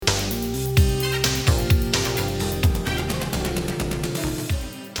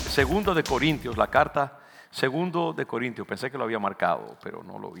Segundo de Corintios, la carta Segundo de Corintios. Pensé que lo había marcado, pero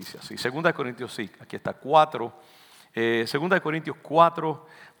no lo hice así. Segunda de Corintios, sí, aquí está, 4. Segunda de Corintios 4,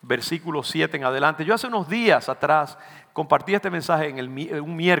 versículo 7 en adelante. Yo hace unos días atrás compartí este mensaje en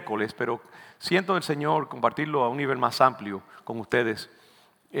un miércoles, pero siento del Señor compartirlo a un nivel más amplio con ustedes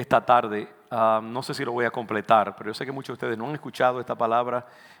esta tarde. No sé si lo voy a completar, pero yo sé que muchos de ustedes no han escuchado esta palabra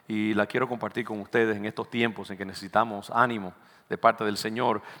y la quiero compartir con ustedes en estos tiempos en que necesitamos ánimo de parte del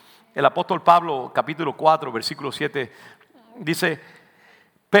Señor. El apóstol Pablo, capítulo 4, versículo 7, dice: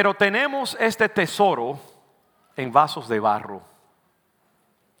 pero tenemos este tesoro en vasos de barro,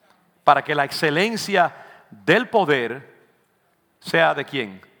 para que la excelencia del poder sea de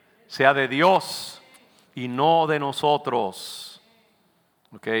 ¿quién? Sea de Dios y no de nosotros.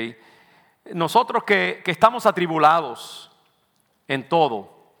 ¿Okay? Nosotros que estamos atribulados en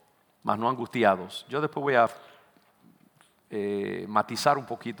todo, mas no angustiados. Yo después voy a matizar un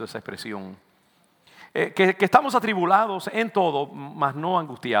poquito esa expresión. Que estamos atribulados en todo, mas no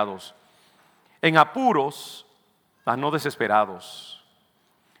angustiados. En apuros, mas no desesperados.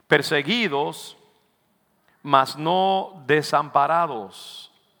 Perseguidos, mas no desamparados.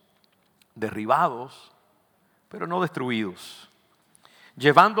 Derribados, pero no destruidos.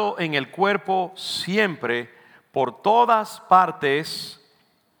 Llevando en el cuerpo siempre, por todas partes,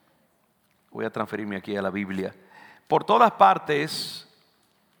 voy a transferirme aquí a la Biblia, por todas partes,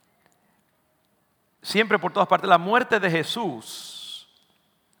 siempre por todas partes, la muerte de Jesús,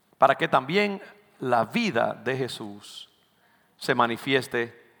 para que también la vida de Jesús se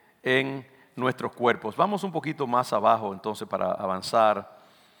manifieste en nuestros cuerpos. Vamos un poquito más abajo entonces para avanzar.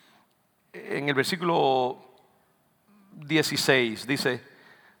 En el versículo 16 dice,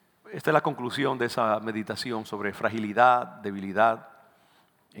 esta es la conclusión de esa meditación sobre fragilidad, debilidad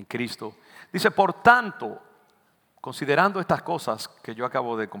en Cristo. Dice, por tanto, considerando estas cosas que yo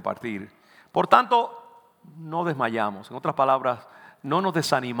acabo de compartir, por tanto, no desmayamos. En otras palabras, no nos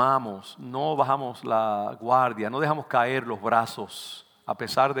desanimamos, no bajamos la guardia, no dejamos caer los brazos a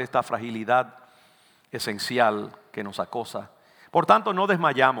pesar de esta fragilidad esencial que nos acosa. Por tanto, no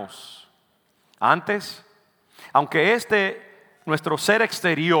desmayamos. Antes, aunque nuestro ser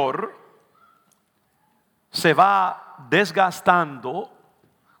exterior se va desgastando.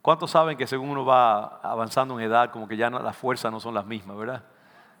 ¿Cuántos saben que según uno va avanzando en edad, como que ya las fuerzas no son las mismas, verdad?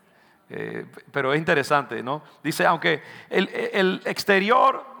 Pero es interesante, ¿no? Dice, aunque el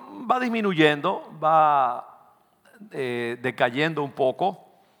exterior va disminuyendo, va decayendo un poco,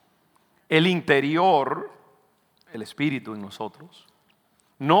 el interior, el espíritu en nosotros,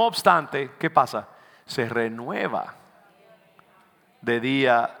 no obstante, ¿qué pasa? Se renueva de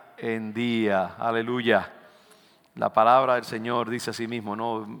día en día. Aleluya. La palabra del Señor dice así mismo,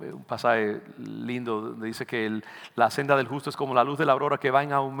 ¿no? Un pasaje lindo donde dice que la senda del justo es como la luz de la aurora que va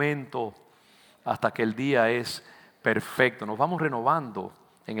en aumento hasta que el día es perfecto. Nos vamos renovando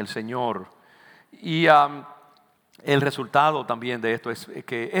en el Señor. Y el resultado también de esto es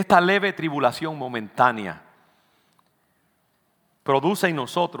que esta leve tribulación momentánea produce en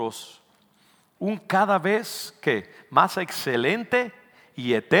nosotros un cada vez más excelente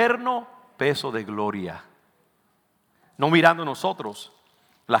y eterno peso de gloria. No mirando nosotros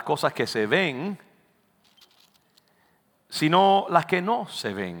las cosas que se ven, sino las que no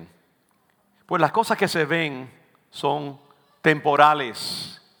se ven. Pues las cosas que se ven son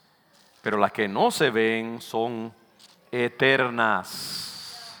temporales, pero las que no se ven son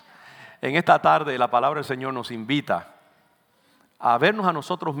eternas. En esta tarde la palabra del Señor nos invita a vernos a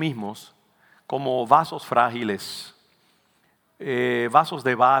nosotros mismos como vasos frágiles, vasos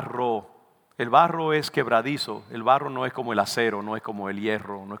de barro. El barro es quebradizo, el barro no es como el acero, no es como el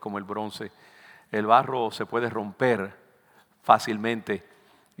hierro, no es como el bronce. El barro se puede romper fácilmente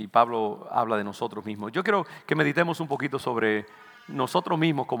y Pablo habla de nosotros mismos. Yo quiero que meditemos un poquito sobre nosotros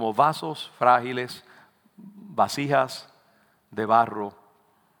mismos como vasos frágiles, vasijas de barro.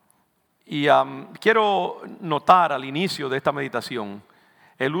 Y quiero notar al inicio de esta meditación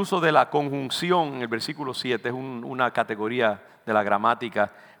el uso de la conjunción en el versículo 7, es una categoría de la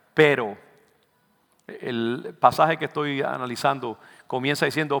gramática, pero. El pasaje que estoy analizando comienza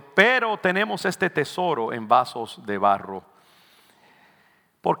diciendo, pero tenemos este tesoro en vasos de barro.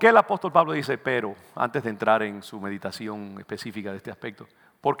 ¿Por qué el apóstol Pablo dice pero? Antes de entrar en su meditación específica de este aspecto.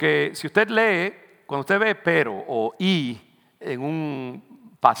 Porque si usted lee, cuando usted ve pero o y en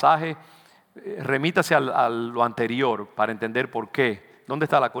un pasaje, remítase a lo anterior para entender por qué. ¿Dónde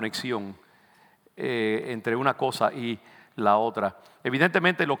está la conexión entre una cosa y la otra?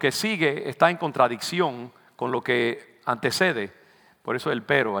 Evidentemente lo que sigue está en contradicción con lo que antecede, por eso el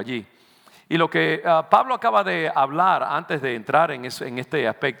pero allí. Y lo que Pablo acaba de hablar antes de entrar en este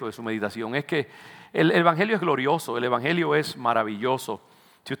aspecto de su meditación es que el Evangelio es glorioso, el Evangelio es maravilloso.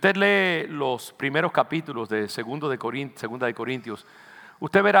 Si usted lee los primeros capítulos de Segunda de Corintios,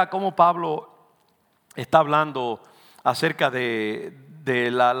 usted verá cómo Pablo está hablando acerca del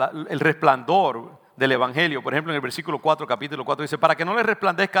resplandor del Evangelio. Por ejemplo, en el versículo 4, capítulo 4, dice: para que no les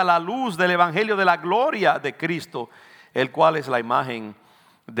resplandezca la luz del Evangelio de la gloria de Cristo, el cual es la imagen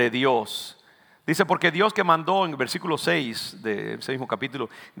de Dios. Dice: porque Dios que mandó, en el versículo 6 de ese mismo capítulo,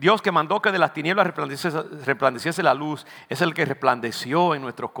 Dios que mandó que de las tinieblas resplandeciese la luz, es el que resplandeció en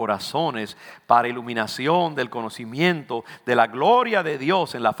nuestros corazones para iluminación del conocimiento de la gloria de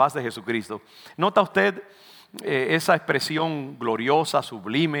Dios en la faz de Jesucristo. ¿Nota usted esa expresión gloriosa,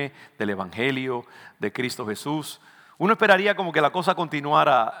 sublime del Evangelio de Cristo Jesús? Uno esperaría como que la cosa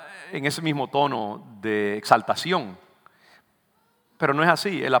continuara en ese mismo tono de exaltación, pero no es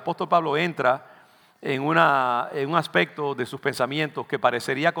así. El apóstol Pablo entra en un aspecto de sus pensamientos que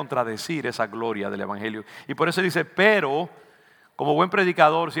parecería contradecir esa gloria del Evangelio. Y por eso dice: pero, como buen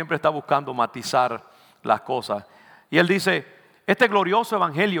predicador, siempre está buscando matizar las cosas. Y él dice: este glorioso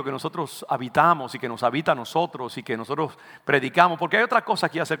Evangelio que nosotros habitamos y que nos habita a nosotros y que nosotros predicamos, porque hay otra cosa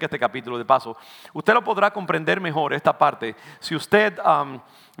aquí acerca de este capítulo, de paso. Usted lo podrá comprender mejor, esta parte, si usted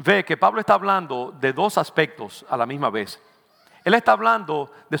ve que Pablo está hablando de dos aspectos a la misma vez. Él está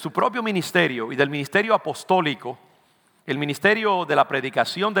hablando de su propio ministerio y del ministerio apostólico, el ministerio de la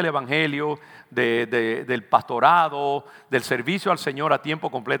predicación del Evangelio, del pastorado, del servicio al Señor a tiempo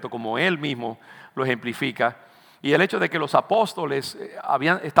completo, como él mismo lo ejemplifica. Y el hecho de que los apóstoles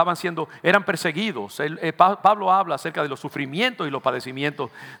eran perseguidos. Pablo habla acerca de los sufrimientos y los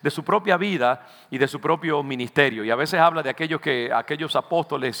padecimientos de su propia vida y de su propio ministerio. Y a veces habla de aquellos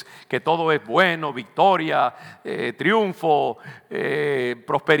apóstoles que todo es bueno, victoria, triunfo,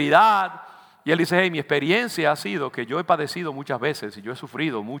 prosperidad. Y él dice: hey, mi experiencia ha sido que yo he padecido muchas veces y yo he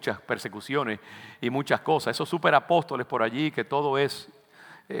sufrido muchas persecuciones y muchas cosas. Esos superapóstoles por allí que todo es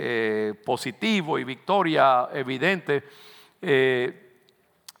positivo y victoria evidente,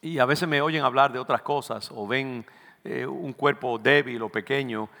 y a veces me oyen hablar de otras cosas o ven un cuerpo débil o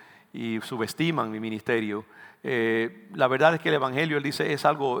pequeño y subestiman mi ministerio. La verdad es que el Evangelio, él dice, es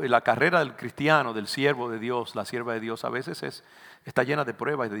algo, la carrera del cristiano, del siervo de Dios, la sierva de Dios, a veces está llena de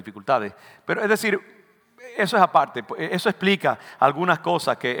pruebas y de dificultades. Pero es decir, eso es aparte, eso explica algunas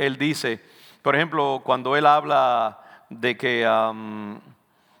cosas que él dice. Por ejemplo, cuando él habla de que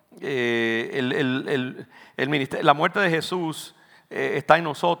la muerte de Jesús está en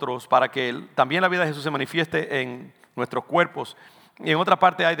nosotros para que también la vida de Jesús se manifieste en nuestros cuerpos. Y en otra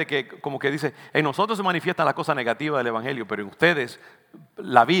parte hay de que, como que dice, en nosotros se manifiestan las cosas negativas del Evangelio, pero en ustedes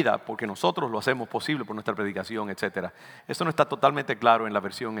la vida, porque nosotros lo hacemos posible por nuestra predicación, etc. Eso no está totalmente claro en la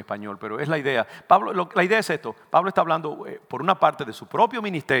versión en español, pero es la idea. La idea es esto: Pablo está hablando por una parte de su propio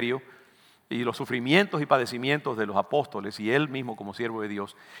ministerio y los sufrimientos y padecimientos de los apóstoles y él mismo como siervo de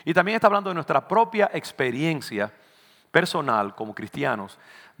Dios. Y también está hablando de nuestra propia experiencia personal como cristianos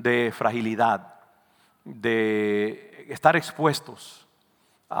de fragilidad, de estar expuestos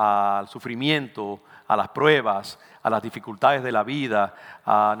al sufrimiento, a las pruebas, a las dificultades de la vida,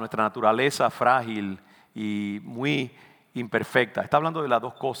 a nuestra naturaleza frágil y muy imperfecta. Está hablando de las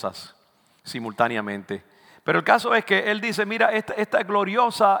dos cosas simultáneamente. Pero el caso es que él dice: mira, este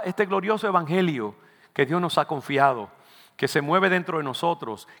glorioso evangelio que Dios nos ha confiado, que se mueve dentro de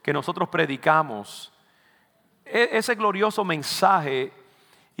nosotros, que nosotros predicamos, ese glorioso mensaje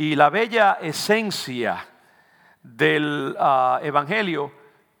y la bella esencia del evangelio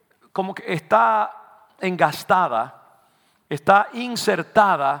como que está engastada, está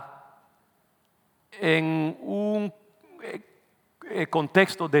insertada en un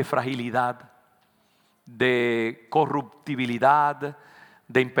contexto de fragilidad, de corruptibilidad,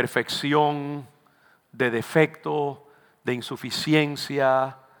 de imperfección, de defecto, de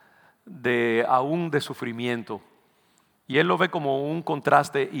insuficiencia, aún de sufrimiento. Y él lo ve como un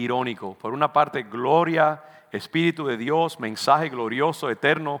contraste irónico. Por una parte, gloria, Espíritu de Dios, mensaje glorioso,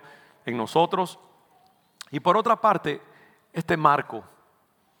 eterno en nosotros. Y por otra parte, este marco,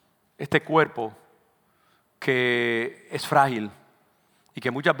 este cuerpo que es frágil y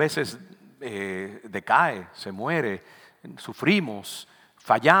que muchas veces decae, se muere, sufrimos,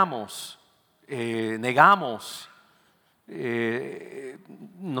 fallamos, negamos,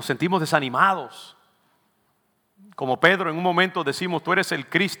 nos sentimos desanimados. Como Pedro, en un momento decimos: tú eres el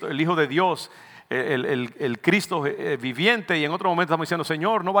Cristo, el Hijo de Dios, el Cristo viviente, y en otro momento estamos diciendo: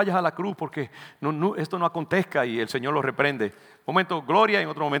 Señor, no vayas a la cruz porque esto no acontezca, y el Señor lo reprende. Un momento gloria, en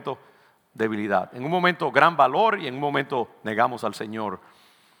otro momento debilidad. En un momento gran valor y en un momento negamos al Señor.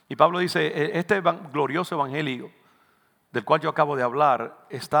 Y Pablo dice, este glorioso evangelio del cual yo acabo de hablar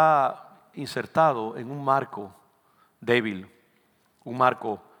está insertado en un marco débil, un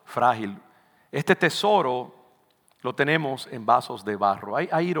marco frágil. Este tesoro lo tenemos en vasos de barro.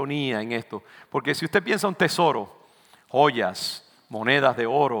 Hay ironía en esto, porque si usted piensa un tesoro, joyas, monedas de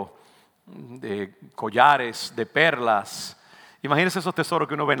oro, de collares, de perlas, imagínese esos tesoros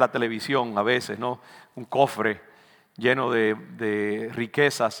que uno ve en la televisión a veces, ¿no? Un cofre lleno de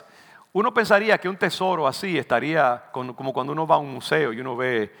riquezas. Uno pensaría que un tesoro así estaría como cuando uno va a un museo y uno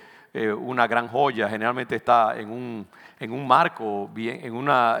ve una gran joya, generalmente está en un marco, en un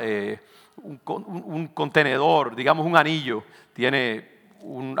contenedor, digamos un anillo, tiene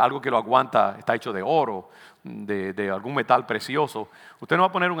algo que lo aguanta, está hecho de oro, de algún metal precioso. Usted no va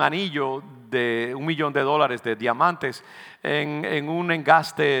a poner un anillo de $1 millón de diamantes en un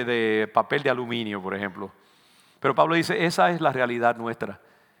engaste de papel de aluminio, por ejemplo. Pero Pablo dice, esa es la realidad nuestra.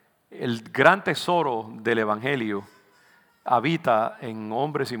 El gran tesoro del Evangelio habita en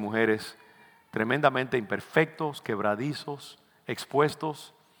hombres y mujeres tremendamente imperfectos, quebradizos,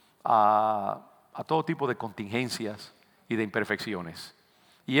 expuestos a todo tipo de contingencias y de imperfecciones.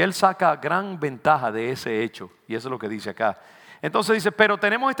 Y él saca gran ventaja de ese hecho, y eso es lo que dice acá. Entonces dice, pero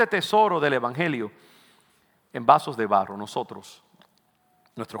tenemos este tesoro del Evangelio en vasos de barro, nosotros,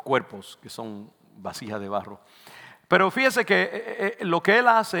 nuestros cuerpos, que son vasijas de barro. Pero fíjese que lo que él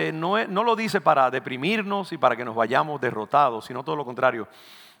hace no lo dice para deprimirnos y para que nos vayamos derrotados, sino todo lo contrario.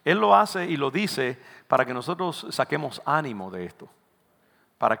 Él lo hace y lo dice para que nosotros saquemos ánimo de esto,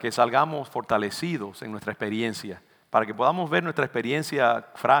 para que salgamos fortalecidos en nuestra experiencia, para que podamos ver nuestra experiencia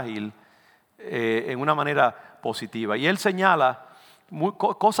frágil en una manera positiva. Y él señala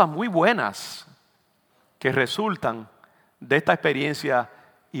cosas muy buenas que resultan de esta experiencia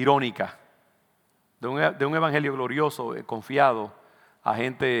irónica, de un evangelio glorioso, confiado a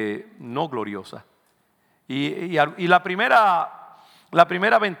gente no gloriosa. Y la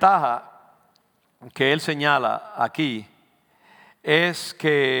primera ventaja que él señala aquí es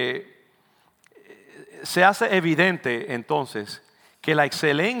que se hace evidente entonces que la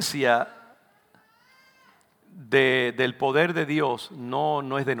excelencia del poder de Dios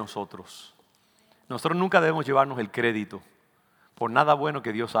no es de nosotros. Nosotros nunca debemos llevarnos el crédito por nada bueno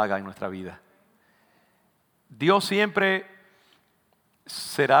que Dios haga en nuestra vida. Dios siempre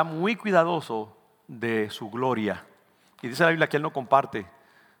será muy cuidadoso de su gloria. Y dice la Biblia que Él no comparte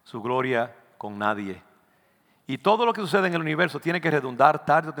su gloria con nadie. Y todo lo que sucede en el universo tiene que redundar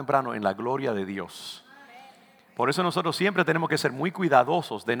tarde o temprano en la gloria de Dios. Por eso nosotros siempre tenemos que ser muy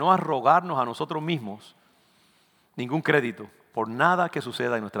cuidadosos de no arrogarnos a nosotros mismos ningún crédito por nada que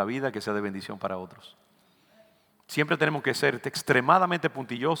suceda en nuestra vida que sea de bendición para otros. Siempre tenemos que ser extremadamente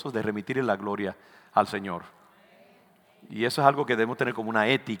puntillosos de remitir la gloria al Señor. Y eso es algo que debemos tener como una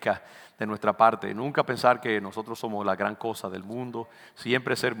ética de nuestra parte. Nunca pensar que nosotros somos la gran cosa del mundo.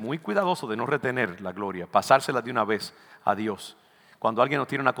 Siempre ser muy cuidadosos de no retener la gloria, pasársela de una vez a Dios. Cuando alguien nos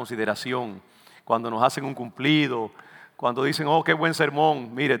tiene una consideración, cuando nos hacen un cumplido, cuando dicen, oh, qué buen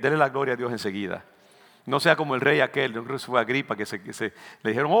sermón, mire, denle la gloria a Dios enseguida. No sea como el rey aquel, yo creo que fue Agripa, que le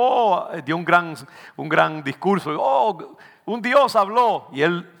dijeron, oh, dio un gran discurso, oh, un Dios habló. Y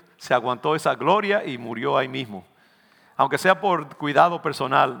él se aguantó esa gloria y murió ahí mismo. Aunque sea por cuidado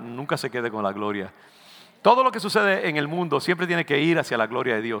personal, nunca se quede con la gloria. Todo lo que sucede en el mundo siempre tiene que ir hacia la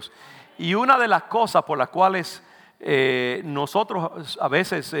gloria de Dios. Y una de las cosas por las cuales nosotros a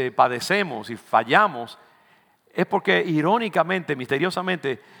veces padecemos y fallamos es porque irónicamente,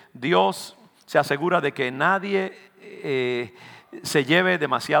 misteriosamente, Dios se asegura de que nadie se lleve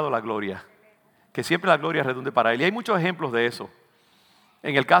demasiado la gloria, que siempre la gloria redunde para Él. Y hay muchos ejemplos de eso.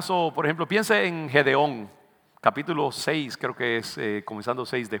 En el caso, por ejemplo, piense en Gedeón, capítulo 6, creo que es comenzando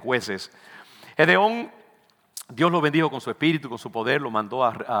 6 de Jueces. Gedeón, Dios lo bendijo con su espíritu, con su poder, lo mandó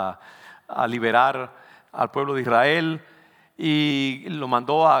a liberar al pueblo de Israel y lo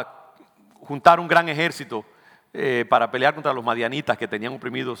mandó a juntar un gran ejército para pelear contra los madianitas que tenían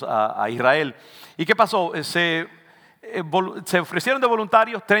oprimidos a Israel. ¿Y qué pasó? Se ofrecieron de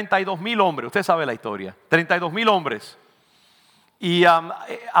voluntarios 32,000 hombres. Usted sabe la historia. 32,000 hombres. Y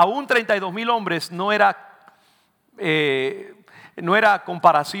aún 32,000 hombres no era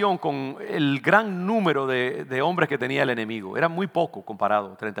comparación con el gran número de hombres que tenía el enemigo. Era muy poco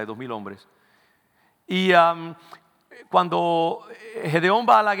comparado, 32,000 hombres. Y cuando Gedeón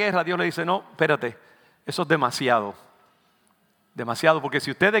va a la guerra, Dios le dice, no, espérate, eso es demasiado. Demasiado, porque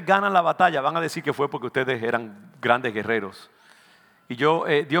si ustedes ganan la batalla, van a decir que fue porque ustedes eran grandes guerreros. Y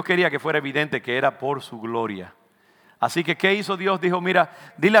Dios quería que fuera evidente que era por su gloria. Así que, ¿qué hizo Dios? Dijo, mira,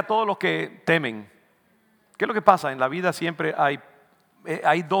 dile a todos los que temen. ¿Qué es lo que pasa? En la vida siempre hay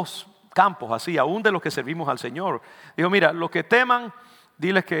hay dos campos así, aún de los que servimos al Señor. Dijo, mira, los que teman,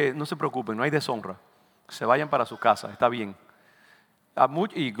 diles que no se preocupen, no hay deshonra. Se vayan para su casa, está bien.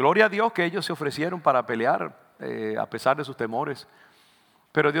 Y gloria a Dios que ellos se ofrecieron para pelear a pesar de sus temores.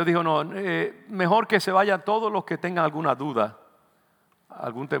 Pero Dios dijo, no, mejor que se vayan todos los que tengan alguna duda,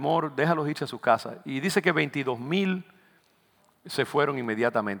 algún temor, déjalos irse a su casa. Y dice que 22,000 se fueron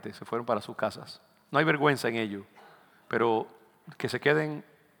inmediatamente, se fueron para sus casas. No hay vergüenza en ello, pero que se queden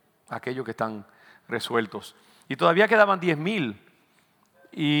aquellos que están resueltos. Y todavía quedaban 10,000.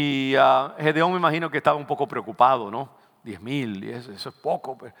 Y Gedeón me imagino que estaba un poco preocupado, ¿no? 10,000, y eso es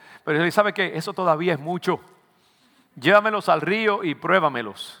poco. Pero él sabe que eso todavía es mucho. Llévamelos al río y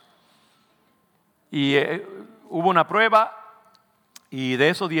pruébamelos. Y hubo una prueba y de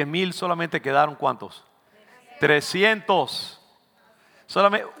esos 10,000 solamente quedaron ¿cuántos? 300.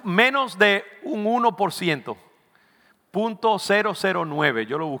 Solamente menos de un 1%. 0.009.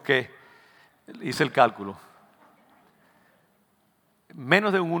 Yo lo busqué, hice el cálculo.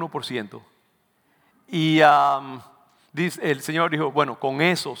 Menos de un 1%. Y el Señor dijo, bueno, con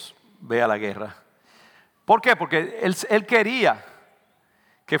esos ve a la guerra. ¿Por qué? Porque él quería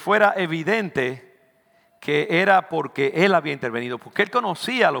que fuera evidente que era porque él había intervenido, porque él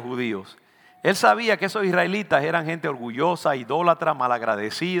conocía a los judíos. Él sabía que esos israelitas eran gente orgullosa, idólatra,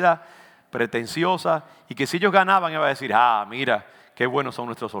 malagradecida, pretenciosa, y que si ellos ganaban iba a decir, mira, qué buenos son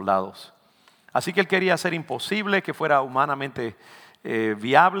nuestros soldados. Así que él quería hacer imposible que fuera humanamente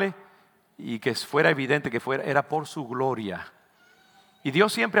viable y que fuera evidente que era por su gloria. Y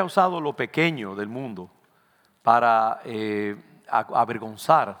Dios siempre ha usado lo pequeño del mundo para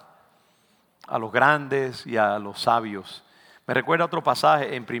avergonzar a los grandes y a los sabios. Me recuerda otro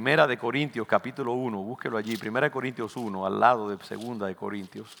pasaje en 1 Corintios capítulo 1, búsquelo allí, 1 Corintios 1, al lado de 2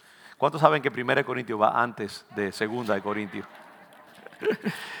 Corintios. ¿Cuántos saben que 1 Corintios va antes de 2 Corintios?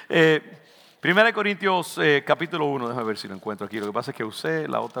 1 Corintios capítulo 1, déjame ver si lo encuentro aquí. Lo que pasa es que usé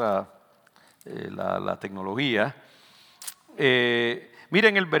la otra, la tecnología.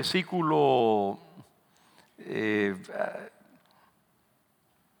 Miren el versículo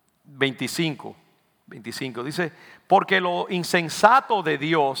 25, dice, porque lo insensato de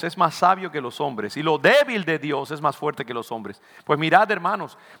Dios es más sabio que los hombres y lo débil de Dios es más fuerte que los hombres. Pues mirad,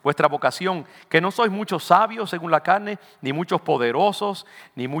 hermanos, vuestra vocación, que no sois muchos sabios según la carne, ni muchos poderosos,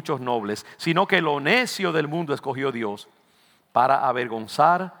 ni muchos nobles, sino que lo necio del mundo escogió Dios para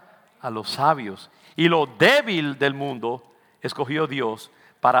avergonzar a los sabios, y lo débil del mundo escogió Dios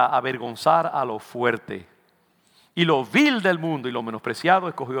para avergonzar a lo fuerte. Y lo vil del mundo y lo menospreciado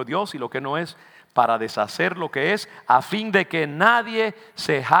escogió Dios y lo que no es para deshacer lo que es, a fin de que nadie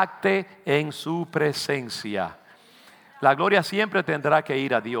se jacte en su presencia. La gloria siempre tendrá que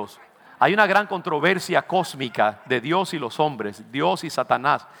ir a Dios. Hay una gran controversia cósmica de Dios y los hombres, Dios y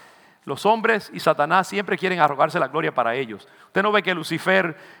Satanás. Los hombres y Satanás siempre quieren arrogarse la gloria para ellos. Usted no ve que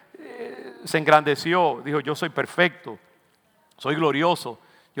Lucifer se engrandeció, dijo, yo soy perfecto, soy glorioso,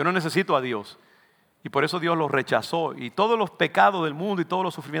 yo no necesito a Dios. Y por eso Dios los rechazó. Y todos los pecados del mundo y todos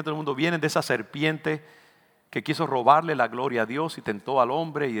los sufrimientos del mundo vienen de esa serpiente que quiso robarle la gloria a Dios y tentó al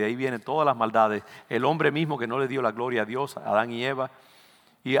hombre. Y de ahí vienen todas las maldades. El hombre mismo que no le dio la gloria a Dios, Adán y Eva.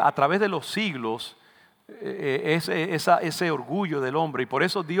 Y a través de los siglos, ese orgullo del hombre. Y por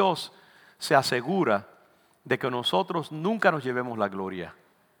eso Dios se asegura de que nosotros nunca nos llevemos la gloria.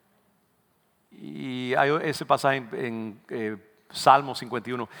 Y hay ese pasaje en Salmo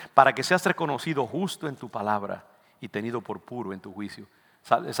 51, para que seas reconocido justo en tu palabra y tenido por puro en tu juicio.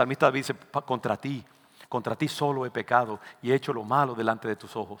 El salmista dice, contra ti solo he pecado y he hecho lo malo delante de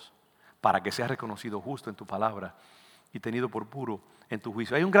tus ojos, para que seas reconocido justo en tu palabra y tenido por puro en tu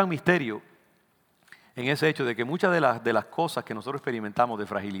juicio. Hay un gran misterio en ese hecho de que muchas de las cosas que nosotros experimentamos de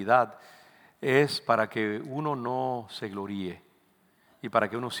fragilidad es para que uno no se gloríe y para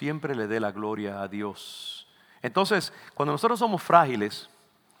que uno siempre le dé la gloria a Dios. Entonces, cuando nosotros somos frágiles,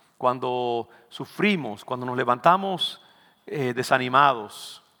 cuando sufrimos, cuando nos levantamos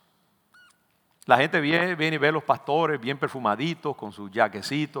desanimados, la gente viene y ve a los pastores bien perfumaditos, con su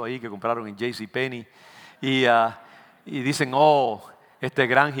jaquecito ahí que compraron en JCPenney y dicen, oh, este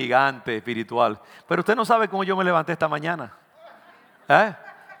gran gigante espiritual. Pero usted no sabe cómo yo me levanté esta mañana.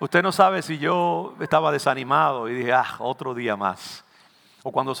 Usted no sabe si yo estaba desanimado y dije, otro día más.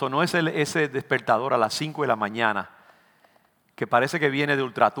 O cuando sonó ese despertador a las 5 de la mañana, que parece que viene de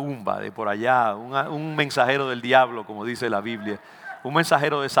ultratumba, de por allá, un mensajero del diablo, como dice la Biblia, un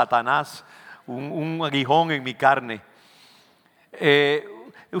mensajero de Satanás, un aguijón en mi carne.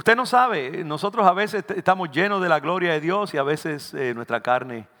 Usted no sabe, nosotros a veces estamos llenos de la gloria de Dios y a veces nuestra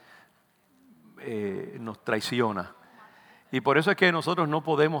carne nos traiciona. Y por eso es que nosotros no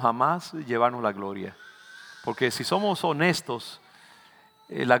podemos jamás llevarnos la gloria. Porque si somos honestos,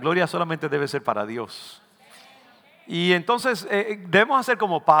 la gloria solamente debe ser para Dios. Y entonces debemos hacer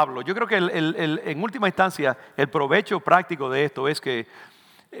como Pablo. Yo creo que en última instancia el provecho práctico de esto es que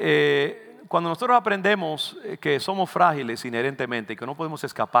cuando nosotros aprendemos que somos frágiles inherentemente y que no podemos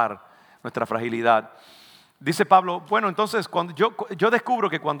escapar nuestra fragilidad, dice Pablo, bueno, entonces cuando yo descubro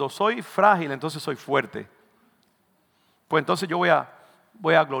que cuando soy frágil, entonces soy fuerte. Pues entonces yo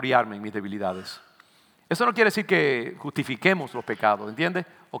voy a gloriarme en mis debilidades. Eso no quiere decir que justifiquemos los pecados, ¿entiendes?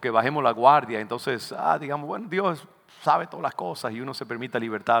 O que bajemos la guardia, entonces, digamos, bueno, Dios sabe todas las cosas y uno se permita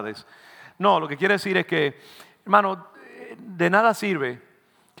libertades. No, lo que quiere decir es que, hermano, de nada sirve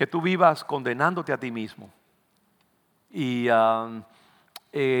que tú vivas condenándote a ti mismo y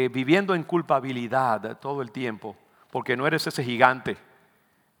viviendo en culpabilidad todo el tiempo, porque no eres ese gigante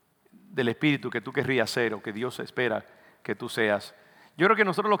del espíritu que tú querrías ser o que Dios espera que tú seas. Yo creo que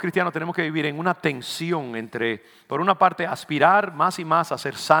nosotros los cristianos tenemos que vivir en una tensión entre, por una parte, aspirar más y más a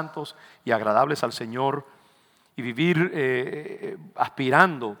ser santos y agradables al Señor y vivir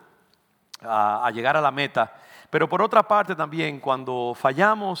aspirando a llegar a la meta. Pero por otra parte también, cuando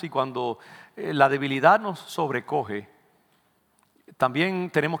fallamos y cuando la debilidad nos sobrecoge,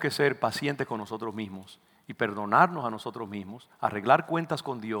 también tenemos que ser pacientes con nosotros mismos y perdonarnos a nosotros mismos, arreglar cuentas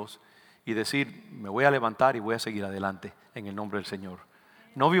con Dios y decir, me voy a levantar y voy a seguir adelante en el nombre del Señor.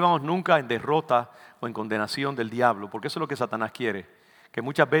 No vivamos nunca en derrota o en condenación del diablo, porque eso es lo que Satanás quiere, que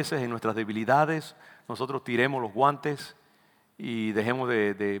muchas veces en nuestras debilidades nosotros tiremos los guantes y dejemos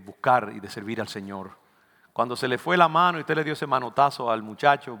de buscar y de servir al Señor. Cuando se le fue la mano y usted le dio ese manotazo al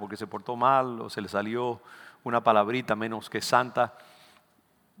muchacho porque se portó mal o se le salió una palabrita menos que santa,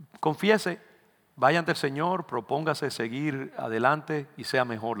 confiese, vaya ante el Señor, propóngase seguir adelante y sea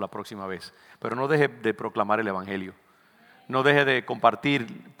mejor la próxima vez. Pero no deje de proclamar el Evangelio. No deje de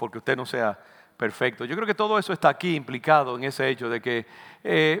compartir porque usted no sea perfecto. Yo creo que todo eso está aquí implicado en ese hecho de que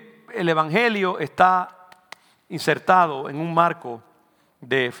el Evangelio está insertado en un marco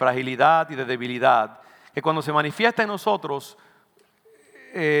de fragilidad y de debilidad, que cuando se manifiesta en nosotros,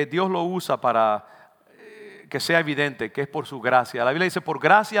 Dios lo usa para que sea evidente que es por su gracia. La Biblia dice, por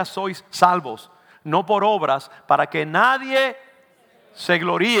gracia sois salvos, no por obras, para que nadie se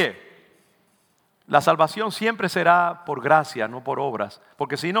gloríe. La salvación siempre será por gracia, no por obras,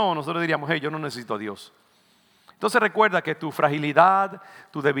 porque si no, nosotros diríamos, hey, yo no necesito a Dios. Entonces recuerda que tu fragilidad,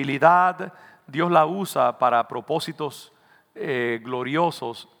 tu debilidad, Dios la usa para propósitos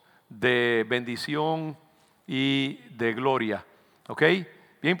gloriosos de bendición y de gloria. ¿Ok?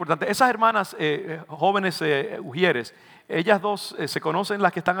 Bien importante. Esas hermanas jóvenes ujieres, ellas dos se conocen,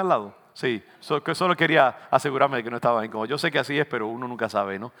 las que están al lado. Sí, solo quería asegurarme de que no estaban incómodos. Yo sé que así es, pero uno nunca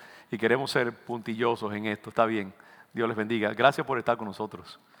sabe, ¿no? Y queremos ser puntillosos en esto. Está bien. Dios les bendiga. Gracias por estar con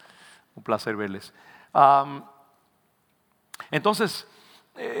nosotros. Un placer verles. Entonces,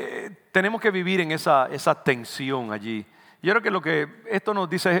 tenemos que vivir en esa tensión allí. Yo creo que lo que esto nos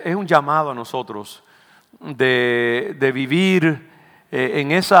dice es un llamado a nosotros de vivir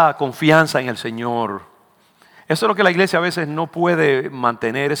en esa confianza en el Señor. Eso es lo que la iglesia a veces no puede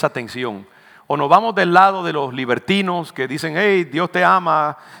mantener, esa tensión. O nos vamos del lado de los libertinos que dicen, hey, Dios te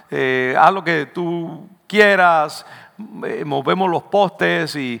ama, haz lo que tú quieras, movemos los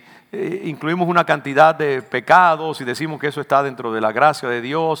postes y incluimos una cantidad de pecados y decimos que eso está dentro de la gracia de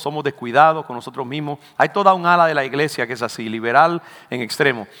Dios, somos descuidados con nosotros mismos. Hay toda un ala de la iglesia que es así, liberal en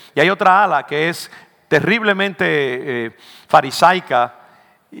extremo. Y hay otra ala que es terriblemente farisaica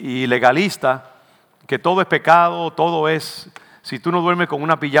y legalista, que todo es pecado, todo es, si tú no duermes con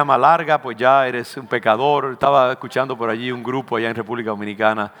una pijama larga, pues ya eres un pecador. Estaba escuchando por allí un grupo allá en República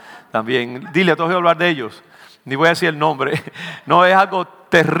Dominicana también. Dile, te voy a hablar de ellos, ni voy a decir el nombre. No, es algo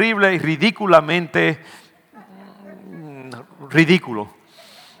terrible y ridículamente ridículo.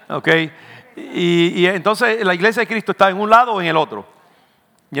 ¿Ok? Y entonces la iglesia de Cristo está en un lado o en el otro.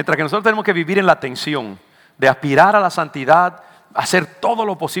 Mientras que nosotros tenemos que vivir en la tensión de aspirar a la santidad, hacer todo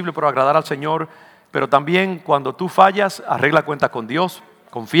lo posible por agradar al Señor, pero también cuando tú fallas, arregla cuentas con Dios,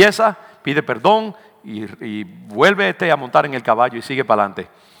 confiesa, pide perdón y vuélvete a montar en el caballo y sigue para adelante.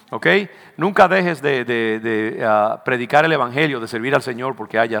 ¿Ok? Nunca dejes de predicar el Evangelio, de servir al Señor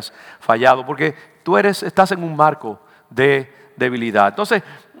porque hayas fallado, porque tú estás en un marco de debilidad. Entonces,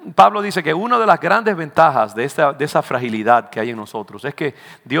 Pablo dice que una de las grandes ventajas de esa fragilidad que hay en nosotros es que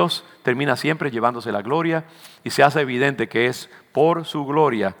Dios termina siempre llevándose la gloria y se hace evidente que es por su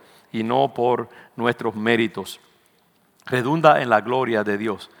gloria y no por nuestros méritos. Redunda en la gloria de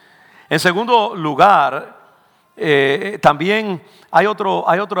Dios. En segundo lugar, También hay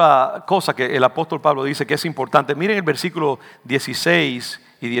otra cosa que el apóstol Pablo dice que es importante. Miren el versículo 16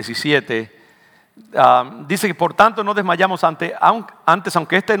 y 17. Dice que por tanto no desmayamos antes,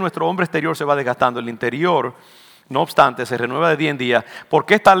 aunque nuestro hombre exterior se va desgastando, el interior, no obstante, se renueva de día en día,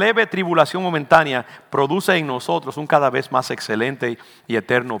 porque esta leve tribulación momentánea produce en nosotros un cada vez más excelente y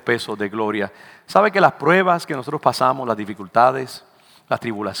eterno peso de gloria. ¿Sabe que las pruebas que nosotros pasamos, las dificultades, las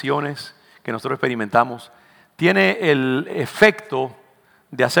tribulaciones que nosotros experimentamos, tiene el efecto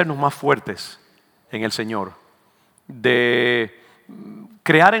de hacernos más fuertes en el Señor, de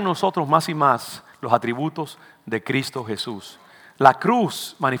crear en nosotros más y más los atributos de Cristo Jesús? La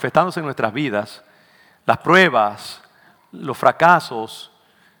cruz manifestándose en nuestras vidas, las pruebas, los fracasos,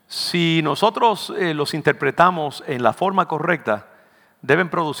 si nosotros los interpretamos en la forma correcta, deben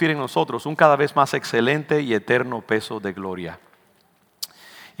producir en nosotros un cada vez más excelente y eterno peso de gloria.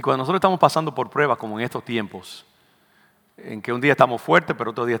 Y cuando nosotros estamos pasando por pruebas como en estos tiempos, en que un día estamos fuertes,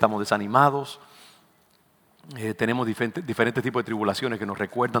 pero otro día estamos desanimados, tenemos diferentes tipos de tribulaciones que nos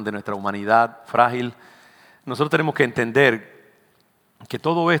recuerdan de nuestra humanidad frágil, nosotros tenemos que entender que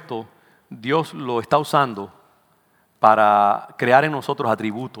todo esto Dios lo está usando para crear en nosotros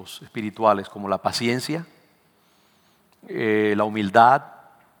atributos espirituales como la paciencia, la humildad,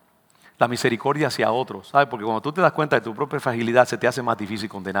 la misericordia hacia otros, ¿sabes? Porque cuando tú te das cuenta de tu propia fragilidad, se te hace más difícil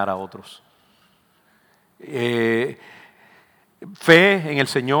condenar a otros. Fe en el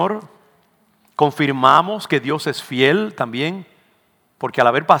Señor, confirmamos que Dios es fiel también, porque al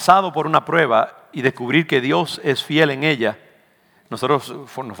haber pasado por una prueba y descubrir que Dios es fiel en ella, nosotros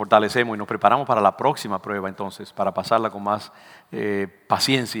nos fortalecemos y nos preparamos para la próxima prueba entonces, para pasarla con más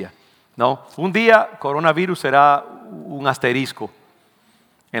paciencia, ¿no? Un día coronavirus será un asterisco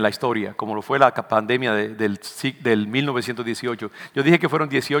en la historia, como lo fue la pandemia del 1918. Yo dije que fueron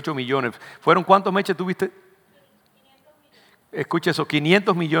 18 millones. ¿Fueron cuántos meses tuviste? Escucha eso,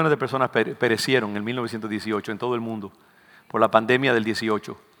 500 millones de personas perecieron en el 1918 en todo el mundo por la pandemia del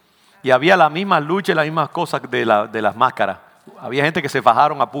 18. Y había la misma lucha y las mismas cosas de las máscaras. Había gente que se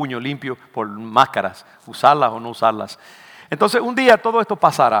fajaron a puño limpio por máscaras, usarlas o no usarlas. Entonces un día todo esto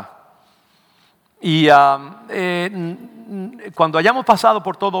pasará. Y cuando hayamos pasado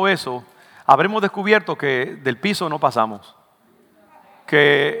por todo eso, habremos descubierto que del piso no pasamos,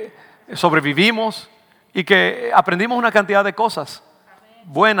 que sobrevivimos y que aprendimos una cantidad de cosas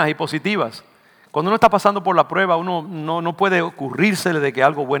buenas y positivas. Cuando uno está pasando por la prueba, uno no puede ocurrírsele de que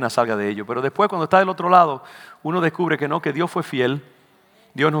algo bueno salga de ello. Pero después, cuando está del otro lado, uno descubre que no, que Dios fue fiel,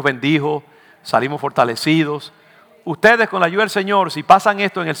 Dios nos bendijo, salimos fortalecidos. Ustedes, con la ayuda del Señor, si pasan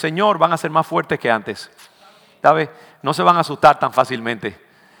esto en el Señor, van a ser más fuertes que antes. ¿Sabes? No se van a asustar tan fácilmente.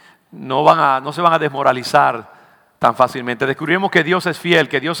 No se van a desmoralizar tan fácilmente. Descubrimos que Dios es fiel,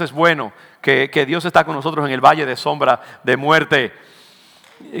 que Dios es bueno, que Dios está con nosotros en el valle de sombra de muerte,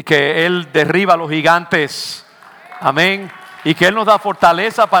 que Él derriba a los gigantes, amén, y que Él nos da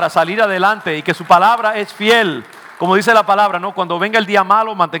fortaleza para salir adelante y que su palabra es fiel, como dice la palabra, ¿no? Cuando venga el día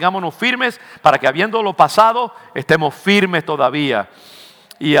malo, mantengámonos firmes para que habiéndolo pasado, estemos firmes todavía.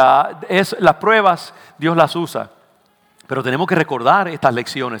 Y las pruebas Dios las usa, pero tenemos que recordar estas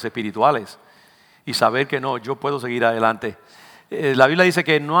lecciones espirituales y saber que no, yo puedo seguir adelante. La Biblia dice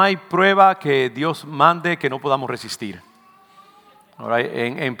que no hay prueba que Dios mande que no podamos resistir.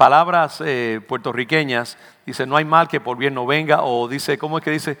 En palabras puertorriqueñas, dice, no hay mal que por bien no venga, o dice, ¿cómo es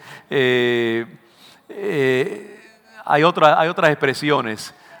que dice? Hay otras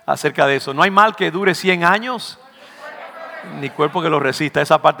expresiones acerca de eso. No hay mal que dure 100 años, ni cuerpo que lo resista.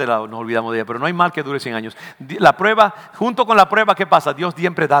 Esa parte nos olvidamos de ella, pero no hay mal que dure 100 años. La prueba, junto con la prueba, ¿qué pasa? Dios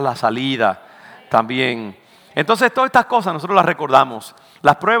siempre da la salida también. Entonces, todas estas cosas nosotros las recordamos.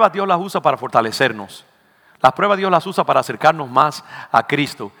 Las pruebas Dios las usa para fortalecernos. Las pruebas Dios las usa para acercarnos más a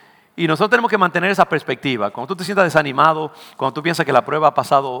Cristo. Y nosotros tenemos que mantener esa perspectiva. Cuando tú te sientas desanimado, cuando tú piensas que la prueba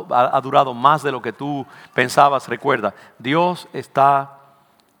ha durado más de lo que tú pensabas, recuerda, Dios está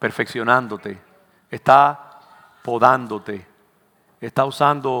perfeccionándote, está podándote, está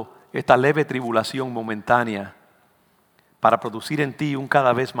usando esta leve tribulación momentánea para producir en ti un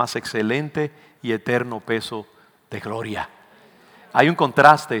cada vez más excelente y eterno peso de gloria. Hay un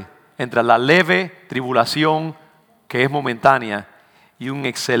contraste entre la leve tribulación que es momentánea y un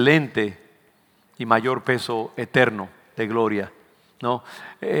excelente y mayor peso eterno de gloria, ¿no?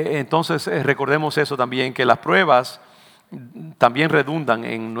 Entonces recordemos eso también, que las pruebas también redundan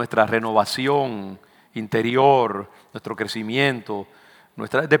en nuestra renovación interior, nuestro crecimiento.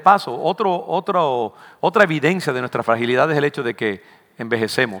 De paso, otra evidencia de nuestra fragilidad es el hecho de que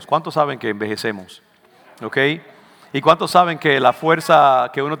envejecemos. ¿Cuántos saben que envejecemos? ¿Okay? ¿Y cuántos saben que la fuerza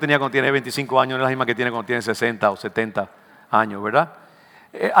que uno tenía cuando tiene 25 años no es la misma que tiene cuando tiene 60 o 70 años, verdad?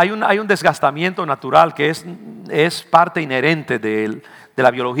 Hay un desgastamiento natural que es parte inherente de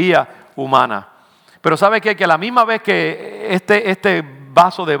la biología humana. Pero ¿sabe qué? Que a la misma vez que este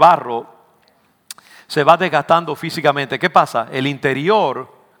vaso de barro se va desgastando físicamente, ¿qué pasa? El interior,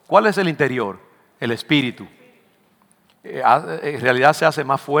 ¿cuál es el interior? El espíritu. En realidad se hace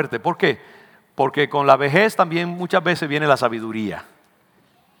más fuerte. ¿Por qué? Porque con la vejez también muchas veces viene la sabiduría,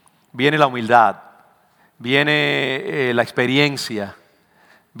 viene la humildad, viene la experiencia,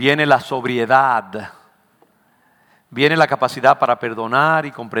 viene la sobriedad, viene la capacidad para perdonar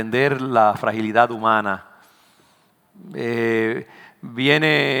y comprender la fragilidad humana,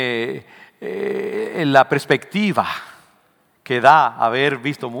 viene la perspectiva que da haber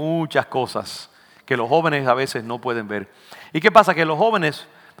visto muchas cosas que los jóvenes a veces no pueden ver. ¿Y qué pasa? Que los jóvenes,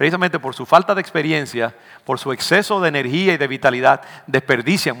 precisamente por su falta de experiencia, por su exceso de energía y de vitalidad,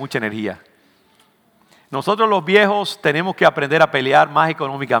 desperdician mucha energía. Nosotros los viejos tenemos que aprender a pelear más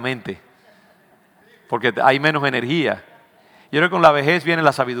económicamente, porque hay menos energía. Yo creo que con la vejez viene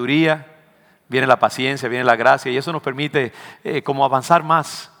la sabiduría, viene la paciencia, viene la gracia, y eso nos permite como avanzar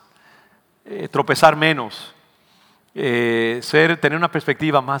más, tropezar menos, tener una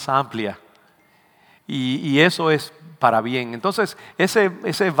perspectiva más amplia. Y eso es para bien. Entonces,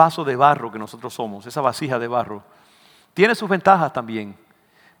 ese vaso de barro que nosotros somos, esa vasija de barro, tiene sus ventajas también.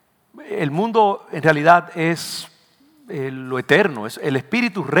 El mundo en realidad es lo eterno, el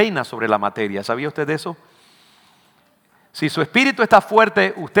espíritu reina sobre la materia. ¿Sabía usted de eso? Si su espíritu está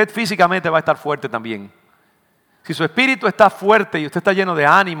fuerte, usted físicamente va a estar fuerte también. Si su espíritu está fuerte y usted está lleno de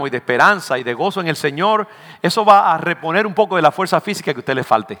ánimo y de esperanza y de gozo en el Señor, eso va a reponer un poco de la fuerza física que a usted le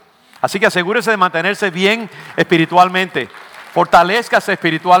falte. Así que asegúrese de mantenerse bien espiritualmente, fortalézcase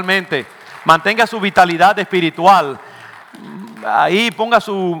espiritualmente, mantenga su vitalidad espiritual. Ahí ponga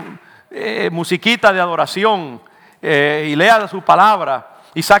su musiquita de adoración y lea su palabra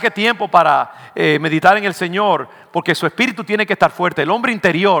y saque tiempo para meditar en el Señor, porque su espíritu tiene que estar fuerte. El hombre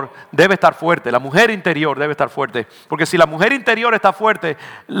interior debe estar fuerte, la mujer interior debe estar fuerte, porque si la mujer interior está fuerte,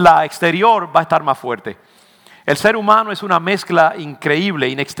 la exterior va a estar más fuerte. El ser humano es una mezcla increíble,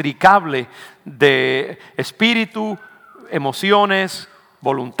 inextricable de espíritu, emociones,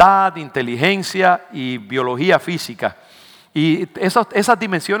 voluntad, inteligencia y biología física. Y esas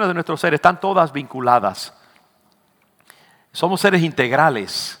dimensiones de nuestro ser están todas vinculadas. Somos seres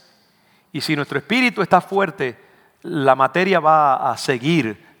integrales. Y si nuestro espíritu está fuerte, la materia va a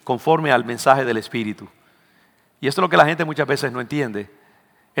seguir conforme al mensaje del espíritu. Y esto es lo que la gente muchas veces no entiende.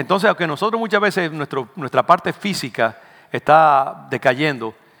 Entonces, aunque nosotros muchas veces nuestra parte física está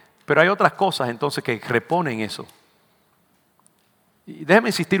decayendo, pero hay otras cosas entonces que reponen eso. Y déjeme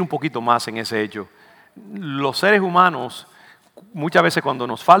insistir un poquito más en ese hecho. Los seres humanos, muchas veces cuando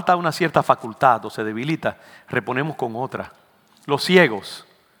nos falta una cierta facultad o se debilita, reponemos con otra. Los ciegos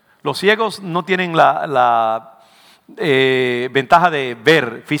no tienen la ventaja de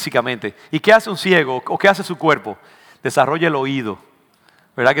ver físicamente. ¿Y qué hace un ciego o qué hace su cuerpo? Desarrolla el oído.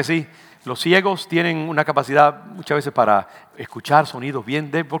 ¿Verdad que sí? Los ciegos tienen una capacidad muchas veces para escuchar sonidos bien.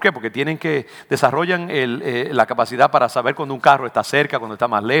 ¿Por qué? Porque desarrollan la capacidad para saber cuando un carro está cerca, cuando está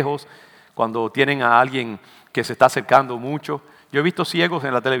más lejos, cuando tienen a alguien que se está acercando mucho. Yo he visto ciegos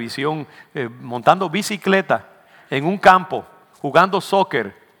en la televisión montando bicicleta en un campo, jugando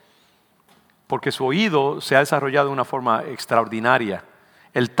soccer, porque su oído se ha desarrollado de una forma extraordinaria.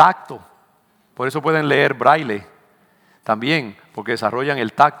 El tacto, por eso pueden leer braille también, porque desarrollan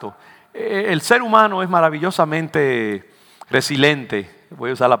el tacto. El ser humano es maravillosamente resiliente. Voy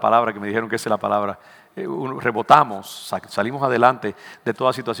a usar la palabra que me dijeron que esa es la palabra. Rebotamos, salimos adelante de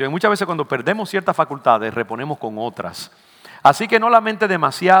toda situación. Y muchas veces cuando perdemos ciertas facultades, reponemos con otras. Así que no lamente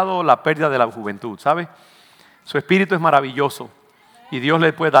demasiado la pérdida de la juventud, ¿sabe? Su espíritu es maravilloso y Dios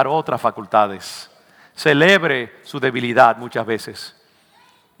le puede dar otras facultades. Celebre su debilidad muchas veces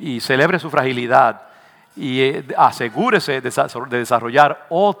y celebre su fragilidad. Y asegúrese de desarrollar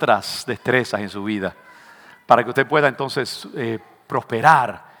otras destrezas en su vida para que usted pueda entonces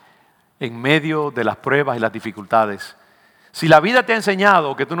prosperar en medio de las pruebas y las dificultades. Si la vida te ha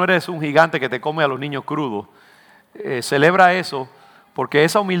enseñado que tú no eres un gigante que te come a los niños crudos, celebra eso, porque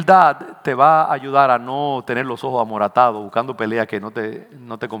esa humildad te va a ayudar a no tener los ojos amoratados buscando peleas que no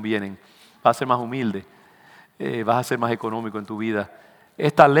te convienen. Vas a ser más humilde, vas a ser más económico en tu vida.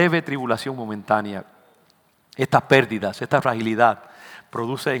 Esta leve tribulación momentánea, estas pérdidas, esta fragilidad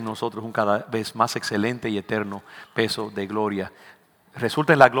produce en nosotros un cada vez más excelente y eterno peso de gloria.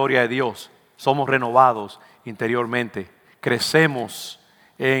 Resulta en la gloria de Dios. Somos renovados interiormente. Crecemos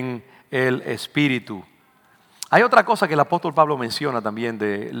en el Espíritu. Hay otra cosa que el apóstol Pablo menciona también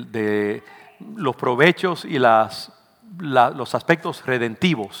de los provechos y los aspectos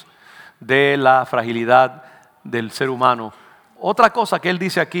redentivos de la fragilidad del ser humano. Otra cosa que él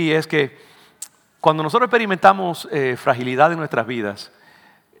dice aquí es que cuando nosotros experimentamos fragilidad en nuestras vidas,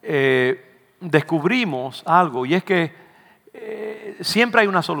 descubrimos algo, y es que siempre hay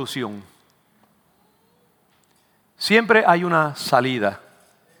una solución. Siempre hay una salida.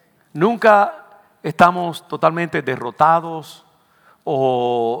 Nunca estamos totalmente derrotados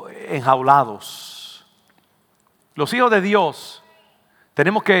o enjaulados. Los hijos de Dios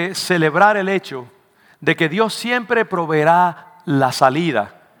tenemos que celebrar el hecho de que Dios siempre proveerá la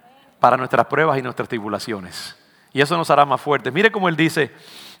salida para nuestras pruebas y nuestras tribulaciones. Y eso nos hará más fuertes. Mire cómo él dice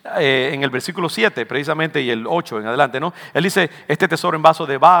en el versículo 7 precisamente, y el 8 en adelante, ¿no? Él dice, este tesoro en vaso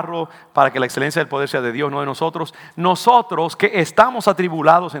de barro, para que la excelencia del poder sea de Dios, no de nosotros. Nosotros que estamos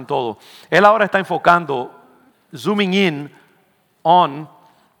atribulados en todo. Él ahora está enfocando, zooming in on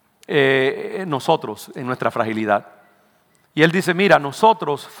nosotros, en nuestra fragilidad. Y él dice, mira,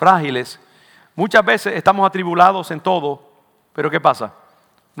 nosotros frágiles, muchas veces estamos atribulados en todo, pero ¿qué pasa?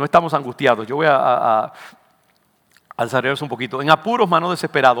 No estamos angustiados. Yo voy a desarrollarse un poquito. En apuros, mas no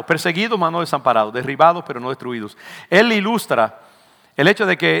desesperados. Perseguidos, mas no desamparados. Derribados, pero no destruidos. Él ilustra el hecho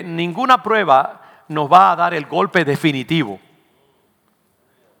de que ninguna prueba nos va a dar el golpe definitivo.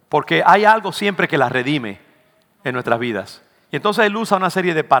 Porque hay algo siempre que la redime en nuestras vidas. Y entonces él usa una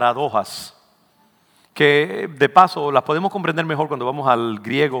serie de paradojas que de paso las podemos comprender mejor cuando vamos al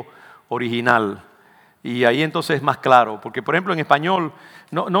griego original. Y ahí entonces es más claro. Porque por ejemplo en español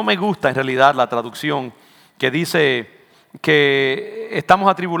no me gusta en realidad la traducción que dice que estamos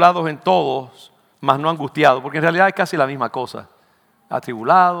atribulados en todos, mas no angustiados, porque en realidad es casi la misma cosa.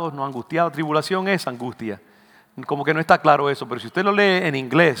 Atribulados, no angustiados. Tribulación es angustia. Como que no está claro eso, pero si usted lo lee en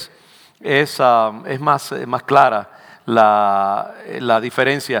inglés, es más clara la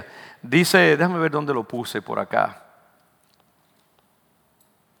diferencia. Dice, déjame ver dónde lo puse por acá.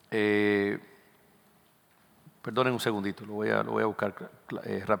 Perdonen un segundito, lo voy a buscar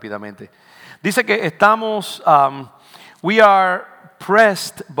rápidamente. Dice que estamos, we are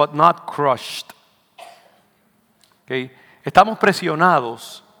pressed but not crushed. Okay. Estamos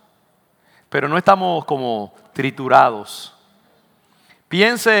presionados, pero no estamos como triturados.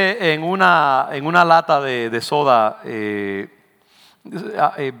 Piense en una lata de soda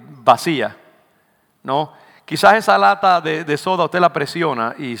vacía, ¿no? Quizás esa lata de soda usted la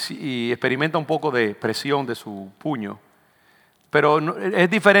presiona y experimenta un poco de presión de su puño. Pero es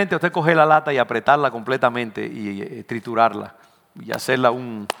diferente usted coger la lata y apretarla completamente y triturarla y hacerla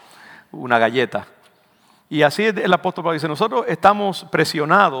una galleta. Y así el apóstol Pablo dice, nosotros estamos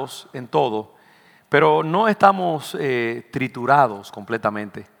presionados en todo, pero no estamos triturados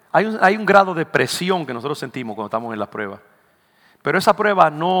completamente. Hay un grado de presión que nosotros sentimos cuando estamos en las pruebas. Pero esa prueba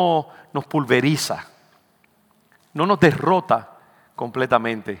no nos pulveriza, no nos derrota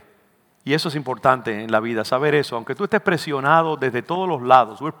completamente. Y eso es importante en la vida, saber eso. Aunque tú estés presionado desde todos los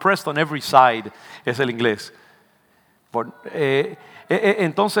lados, we're pressed on every side, es el inglés.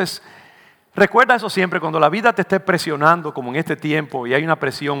 Entonces, recuerda eso siempre, cuando la vida te esté presionando, como en este tiempo, y hay una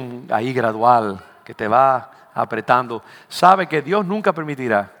presión ahí gradual que te va apretando, sabe que Dios nunca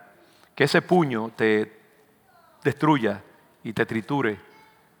permitirá que ese puño te destruya y te triture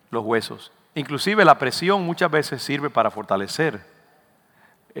los huesos. Inclusive la presión muchas veces sirve para fortalecer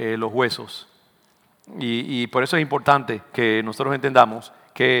los huesos. Y por eso es importante que nosotros entendamos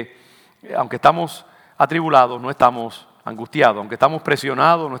que aunque estamos atribulados, no estamos angustiados. Aunque estamos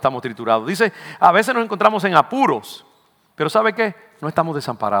presionados, no estamos triturados. Dice, a veces nos encontramos en apuros, pero ¿sabe qué? No estamos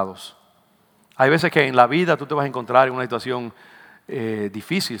desamparados. Hay veces que en la vida tú te vas a encontrar en una situación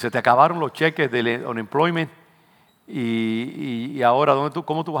difícil. Se te acabaron los cheques del unemployment y ahora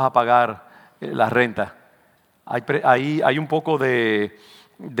 ¿cómo tú vas a pagar la renta? Hay un poco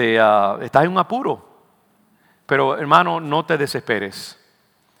estás en un apuro. Pero hermano, no te desesperes.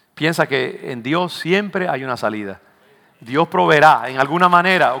 Piensa que en Dios siempre hay una salida. Dios proveerá en alguna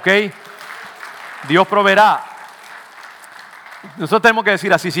manera, ¿ok? Dios proveerá. Nosotros tenemos que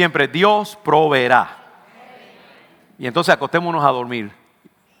decir así siempre, Dios proveerá. Y entonces acostémonos a dormir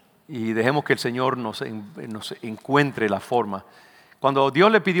y dejemos que el Señor nos encuentre la forma. Cuando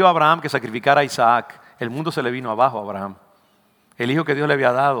Dios le pidió a Abraham que sacrificara a Isaac, el mundo se le vino abajo a Abraham. El hijo que Dios le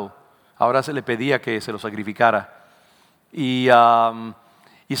había dado, ahora se le pedía que se lo sacrificara. Y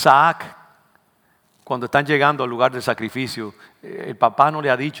Isaac, cuando están llegando al lugar del sacrificio, el papá no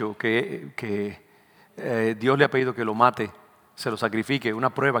le ha dicho que Dios le ha pedido que lo mate, se lo sacrifique, una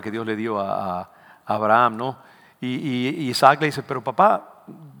prueba que Dios le dio a Abraham, ¿no? Y Isaac le dice, pero papá,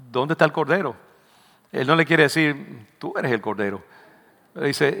 ¿dónde está el cordero? Él no le quiere decir, tú eres el Cordero. Él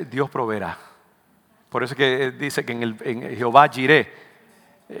dice, Dios proveerá. Por eso es que dice que en Jehová Jireh,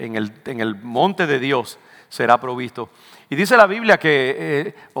 en el monte de Dios será provisto. Y dice la Biblia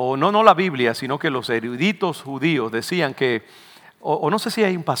que, o no la Biblia, sino que los eruditos judíos decían que, o no sé si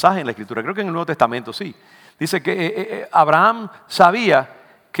hay un pasaje en la Escritura, creo que en el Nuevo Testamento sí. Dice que Abraham sabía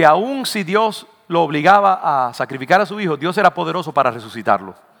que aun si Dios lo obligaba a sacrificar a su hijo, Dios era poderoso para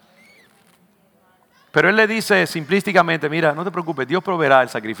resucitarlo. Pero él le dice simplísticamente, mira, no te preocupes, Dios proveerá el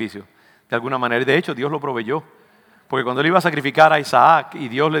sacrificio de alguna manera. Y de hecho, Dios lo proveyó. Porque cuando él iba a sacrificar a Isaac y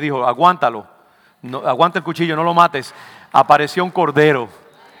Dios le dijo, aguántalo, aguanta el cuchillo, no lo mates, apareció un cordero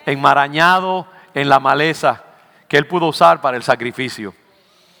enmarañado en la maleza que él pudo usar para el sacrificio.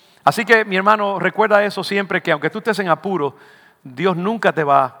 Así que, mi hermano, recuerda eso siempre, que aunque tú estés en apuro, Dios nunca te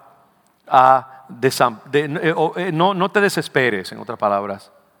va a no te desesperes, en otras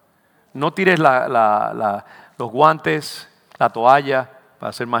palabras. No tires los guantes, la toalla,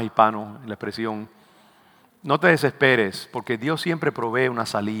 para ser más hispano en la expresión. No te desesperes, porque Dios siempre provee una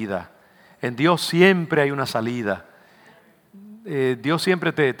salida. En Dios siempre hay una salida. Dios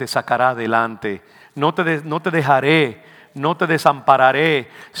siempre te sacará adelante. No te dejaré, no te desampararé.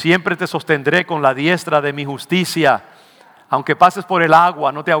 Siempre te sostendré con la diestra de mi justicia. Aunque pases por el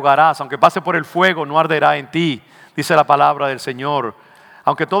agua, no te ahogarás. Aunque pases por el fuego, no arderá en ti, dice la palabra del Señor.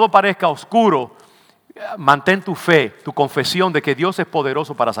 Aunque todo parezca oscuro, mantén tu fe, tu confesión de que Dios es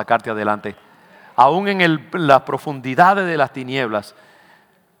poderoso para sacarte adelante. Aún en las profundidades de las tinieblas,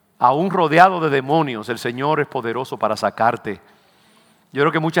 aún rodeado de demonios, el Señor es poderoso para sacarte. Yo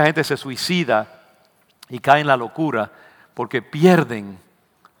creo que mucha gente se suicida y cae en la locura porque pierden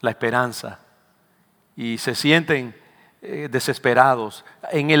la esperanza y se sienten desesperados.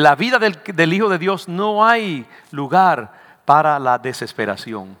 En la vida del Hijo de Dios no hay lugar para la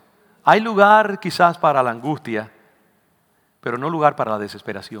desesperación. Hay lugar quizás para la angustia, pero no lugar para la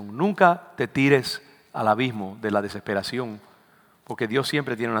desesperación. Nunca te tires al abismo de la desesperación, porque Dios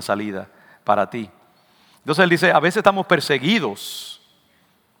siempre tiene una salida para ti. Entonces Él dice, a veces estamos perseguidos,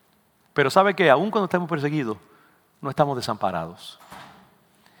 pero ¿sabe qué? Aún cuando estamos perseguidos, no estamos desamparados.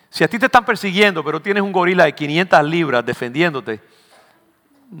 Si a ti te están persiguiendo, pero tienes un gorila de 500 libras defendiéndote,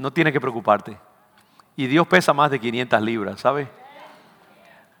 no tienes que preocuparte. Y Dios pesa más de 500 libras, ¿sabe?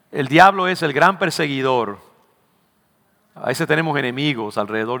 El diablo es el gran perseguidor. A veces tenemos enemigos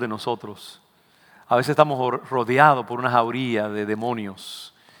alrededor de nosotros. A veces estamos rodeados por una jauría de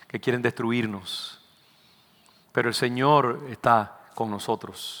demonios que quieren destruirnos. Pero el Señor está con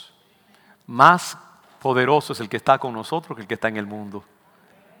nosotros. Más poderoso es el que está con nosotros que el que está en el mundo.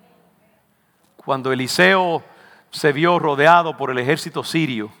 Cuando Eliseo se vio rodeado por el ejército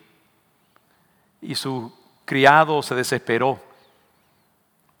sirio y su criado se desesperó,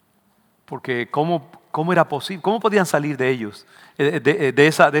 porque ¿cómo era posible? ¿Cómo podían salir de ellos, de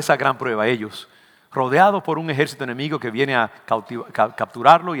esa gran prueba ellos? Rodeados por un ejército enemigo que viene a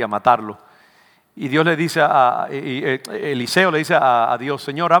capturarlo y a matarlo. Y Dios le dice Eliseo le dice a Dios,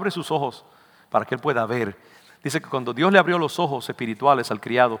 Señor, abre sus ojos para que él pueda ver. Dice que cuando Dios le abrió los ojos espirituales al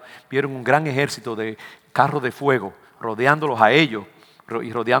criado, vieron un gran ejército de carros de fuego rodeándolos a ellos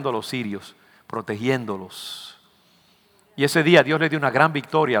y rodeando a los sirios, protegiéndolos. Y ese día Dios le dio una gran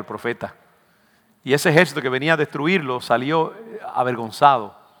victoria al profeta. Y ese ejército que venía a destruirlo salió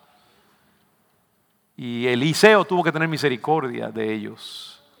avergonzado. Y Eliseo tuvo que tener misericordia de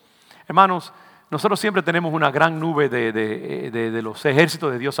ellos. Hermanos, nosotros siempre tenemos una gran nube de los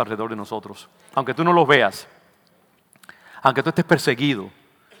ejércitos de Dios alrededor de nosotros. Aunque tú no los veas, aunque tú estés perseguido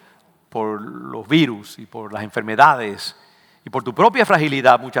por los virus y por las enfermedades y por tu propia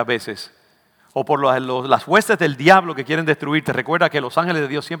fragilidad muchas veces, o por las huestes del diablo que quieren destruirte, recuerda que los ángeles de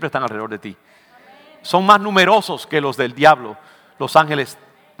Dios siempre están alrededor de ti. Son más numerosos que los del diablo, los ángeles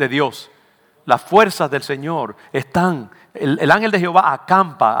de Dios. Las fuerzas del Señor están, el ángel de Jehová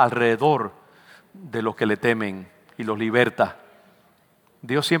acampa alrededor de los que le temen y los liberta.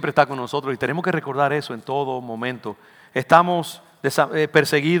 Dios siempre está con nosotros y tenemos que recordar eso en todo momento. Estamos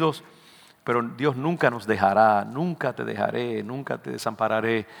perseguidos, pero Dios nunca nos dejará, nunca te dejaré, nunca te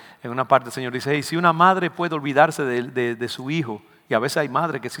desampararé. En una parte el Señor dice, hey, si una madre puede olvidarse de su hijo, y a veces hay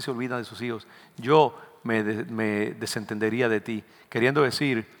madres que sí se olvidan de sus hijos, yo me desentendería de ti, queriendo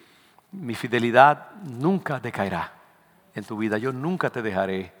decir, mi fidelidad nunca decaerá en tu vida, yo nunca te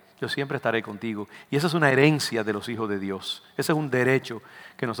dejaré, yo siempre estaré contigo. Y esa es una herencia de los hijos de Dios, ese es un derecho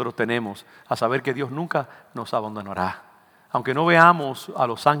que nosotros tenemos, a saber que Dios nunca nos abandonará. Aunque no veamos a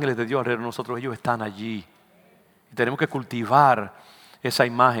los ángeles de Dios alrededor de nosotros, ellos están allí. Y tenemos que cultivar esa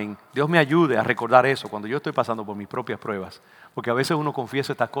imagen. Dios me ayude a recordar eso cuando yo estoy pasando por mis propias pruebas. Porque a veces uno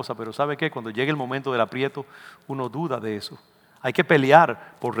confiesa estas cosas, pero ¿sabe qué? Cuando llegue el momento del aprieto, uno duda de eso. Hay que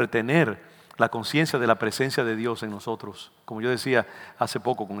pelear por retener la conciencia de la presencia de Dios en nosotros. Como yo decía hace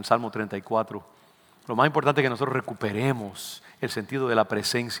poco con el Salmo 34. Lo más importante es que nosotros recuperemos el sentido de la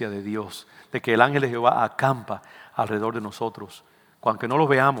presencia de Dios, de que el ángel de Jehová acampa alrededor de nosotros. Aunque no los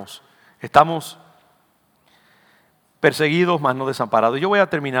veamos, estamos perseguidos, mas no desamparados. Yo voy a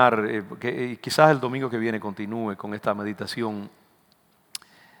terminar, quizás el domingo que viene continúe con esta meditación.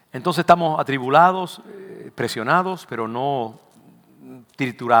 Entonces estamos atribulados, presionados, pero no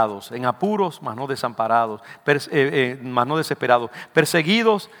triturados, en apuros, mas no desamparados, mas no desesperados,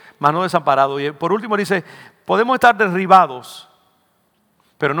 perseguidos, mas no desamparados. Y por último dice, podemos estar derribados,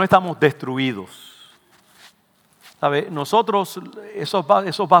 pero no estamos destruidos. ¿Sabe? Nosotros,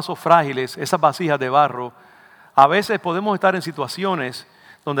 esos vasos frágiles, esas vasijas de barro, a veces podemos estar en situaciones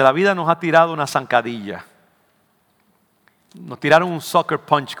donde la vida nos ha tirado una zancadilla. Nos tiraron un sucker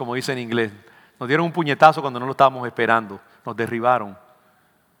punch, como dice en inglés. Nos dieron un puñetazo cuando no lo estábamos esperando. Nos derribaron.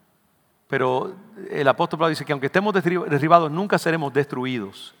 Pero el apóstol Pablo dice que aunque estemos derribados, nunca seremos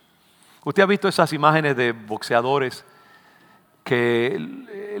destruidos. Usted ha visto esas imágenes de boxeadores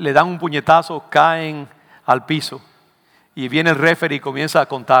que le dan un puñetazo, caen al piso y viene el referee y comienza a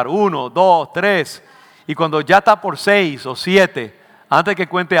contar 1, 2, 3. Y cuando ya está por 6 o 7, antes que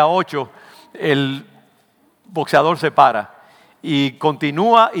cuente a 8, el boxeador se para y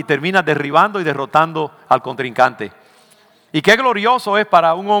continúa y termina derribando y derrotando al contrincante. Y qué glorioso es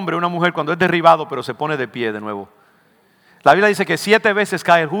para un hombre o una mujer cuando es derribado pero se pone de pie de nuevo. La Biblia dice que 7 veces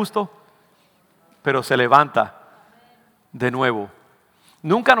cae el justo, pero se levanta de nuevo.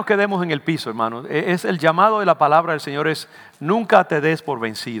 Nunca nos quedemos en el piso, hermano. Es el llamado de la palabra del Señor es nunca te des por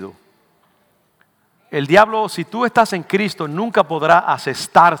vencido. El diablo, si tú estás en Cristo, nunca podrá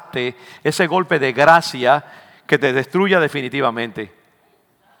asestarte ese golpe de gracia que te destruya definitivamente.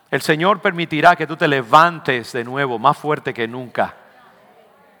 El Señor permitirá que tú te levantes de nuevo, más fuerte que nunca,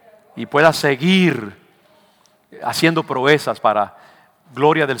 y puedas seguir haciendo proezas para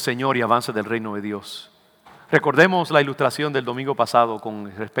gloria del Señor y avance del reino de Dios. Recordemos la ilustración del domingo pasado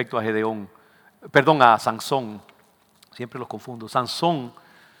con respecto a Sansón. Siempre los confundo. Sansón,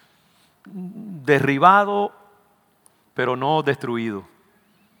 derribado, pero no destruido.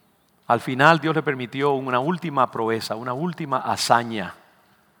 Al final Dios le permitió una última proeza, una última hazaña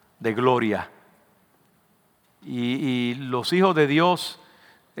de gloria. Y los hijos de Dios,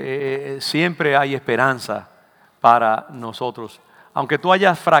 siempre hay esperanza para nosotros. Aunque tú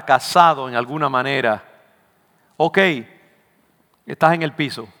hayas fracasado en alguna manera, ok, estás en el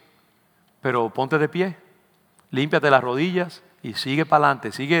piso, pero ponte de pie, límpiate las rodillas y sigue para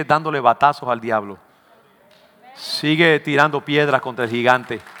adelante, sigue dándole batazos al diablo, sigue tirando piedras contra el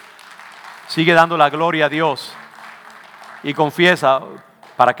gigante, sigue dando la gloria a Dios y confiesa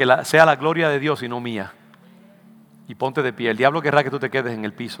para que sea la gloria de Dios y no mía. Y ponte de pie. El diablo querrá que tú te quedes en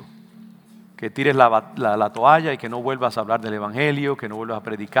el piso, que tires la toalla y que no vuelvas a hablar del evangelio, que no vuelvas a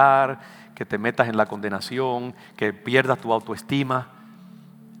predicar, que te metas en la condenación, que pierdas tu autoestima,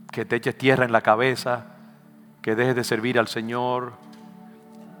 que te eches tierra en la cabeza, que dejes de servir al Señor.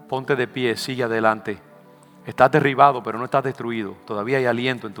 Ponte de pie, sigue adelante. Estás derribado, pero no estás destruido. Todavía hay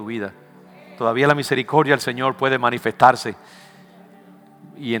aliento en tu vida. Todavía la misericordia del Señor puede manifestarse.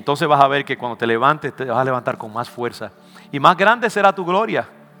 Y entonces vas a ver que cuando te levantes, te vas a levantar con más fuerza. Y más grande será tu gloria.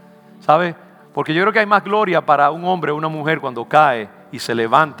 ¿Sabes? Porque yo creo que hay más gloria para un hombre o una mujer cuando cae y se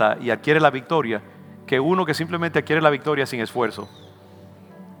levanta y adquiere la victoria, que uno que simplemente adquiere la victoria sin esfuerzo.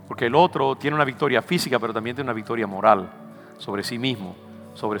 Porque el otro tiene una victoria física, pero también tiene una victoria moral sobre sí mismo,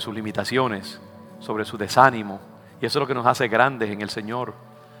 sobre sus limitaciones, sobre su desánimo. Y eso es lo que nos hace grandes en el Señor.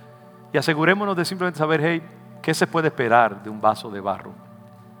 Y asegurémonos de simplemente saber, hey, ¿qué se puede esperar de un vaso de barro?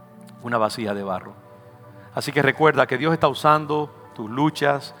 Una vasija de barro. Así que recuerda que Dios está usando tus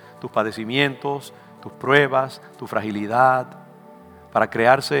luchas, tus padecimientos, tus pruebas, tu fragilidad, para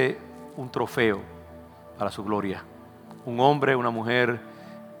crearse un trofeo para su gloria. Un hombre, una mujer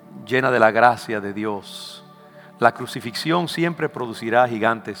llena de la gracia de Dios. La crucifixión siempre producirá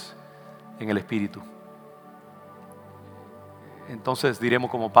gigantes en el espíritu. Entonces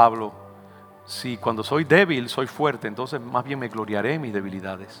diremos como Pablo, si cuando soy débil soy fuerte, entonces más bien me gloriaré en mis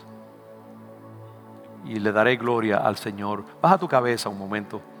debilidades. Y le daré gloria al Señor. Baja tu cabeza un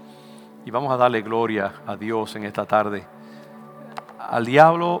momento y vamos a darle gloria a Dios en esta tarde. Al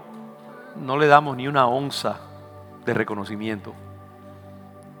diablo no le damos ni una onza de reconocimiento.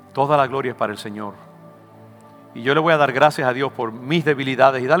 Toda la gloria es para el Señor. Y yo le voy a dar gracias a Dios por mis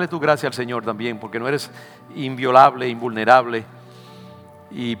debilidades y dale tu gracia al Señor también, porque no eres inviolable, invulnerable.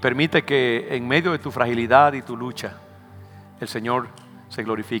 Y permite que en medio de tu fragilidad y tu lucha, el Señor se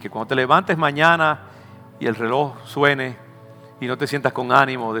glorifique. Cuando te levantes mañana y el reloj suene y no te sientas con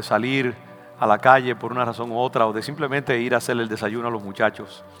ánimo de salir a la calle por una razón u otra, o de simplemente ir a hacer el desayuno a los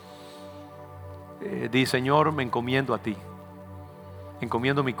muchachos, di: Señor, me encomiendo a ti,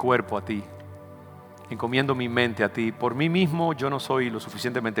 encomiendo mi cuerpo a ti, encomiendo mi mente a ti. Por mí mismo yo no soy lo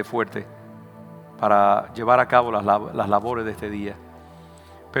suficientemente fuerte para llevar a cabo las labores de este día,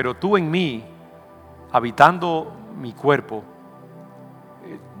 pero tú en mí, habitando mi cuerpo,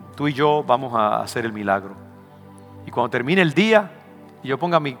 tú y yo vamos a hacer el milagro. Y cuando termine el día y yo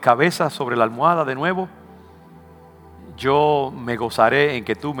ponga mi cabeza sobre la almohada de nuevo, yo me gozaré en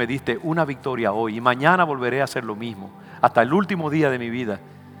que tú me diste una victoria hoy, y mañana volveré a hacer lo mismo. Hasta el último día de mi vida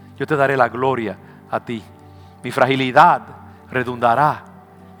yo te daré la gloria a ti. Mi fragilidad redundará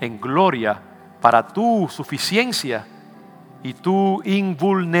en gloria para tu suficiencia y tu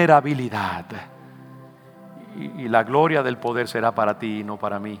invulnerabilidad. Y la gloria del poder será para ti y no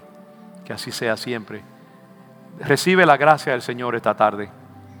para mí. Que así sea siempre. Recibe la gracia del Señor esta tarde.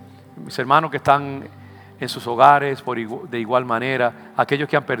 Mis hermanos que están en sus hogares de igual manera, aquellos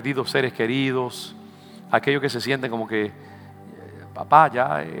que han perdido seres queridos, aquellos que se sienten como que, papá,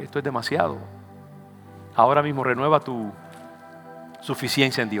 ya esto es demasiado. Ahora mismo renueva tu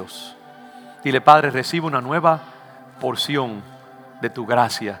suficiencia en Dios. Dile: Padre, recibe una nueva porción de tu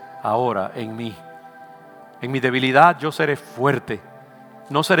gracia ahora en mí. En mi debilidad yo seré fuerte.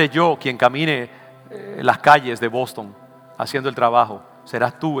 No seré yo quien camine las calles de Boston haciendo el trabajo.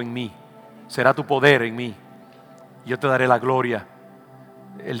 Serás tú en mí. Será tu poder en mí. Yo te daré la gloria.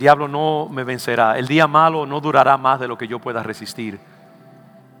 El diablo no me vencerá. El día malo no durará más de lo que yo pueda resistir.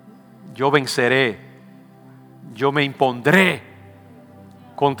 Yo venceré. Yo me impondré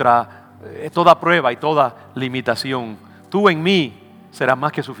contra toda prueba y toda limitación. Tú en mí serás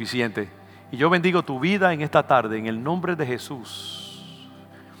más que suficiente. Y yo bendigo tu vida en esta tarde en el nombre de Jesús.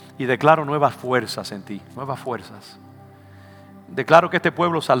 Y declaro nuevas fuerzas en ti, nuevas fuerzas. Declaro que este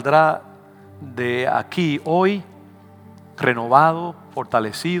pueblo saldrá de aquí hoy renovado,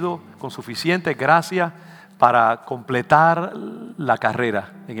 fortalecido, con suficiente gracia para completar la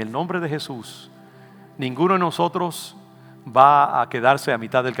carrera. En el nombre de Jesús, ninguno de nosotros va a quedarse a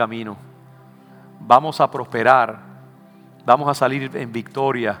mitad del camino. Vamos a prosperar, vamos a salir en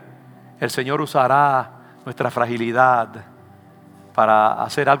victoria. El Señor usará nuestra fragilidad para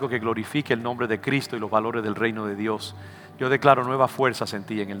hacer algo que glorifique el nombre de Cristo y los valores del reino de Dios. Yo declaro nuevas fuerzas en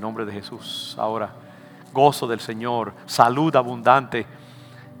ti en el nombre de Jesús. Ahora, gozo del Señor, salud abundante,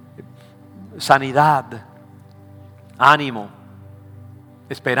 sanidad, ánimo,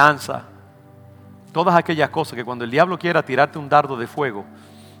 esperanza. Todas aquellas cosas que cuando el diablo quiera tirarte un dardo de fuego,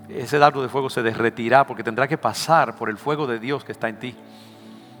 ese dardo de fuego se derretirá porque tendrá que pasar por el fuego de Dios que está en ti.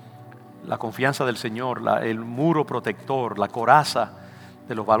 La confianza del Señor, el muro protector, la coraza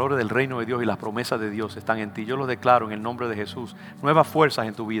de los valores del reino de Dios y las promesas de Dios están en ti. Yo lo declaro en el nombre de Jesús. Nuevas fuerzas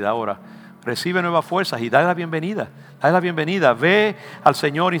en tu vida ahora. Recibe nuevas fuerzas y dale la bienvenida. Dale la bienvenida. Ve al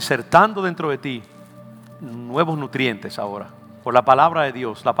Señor insertando dentro de ti nuevos nutrientes ahora. Por la palabra de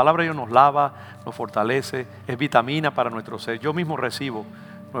Dios. La palabra de Dios nos lava, nos fortalece, es vitamina para nuestro ser. Yo mismo recibo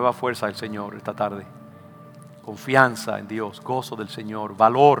nueva fuerza del Señor esta tarde. Confianza en Dios, gozo del Señor,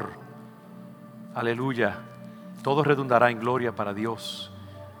 valor. Aleluya. Todo redundará en gloria para Dios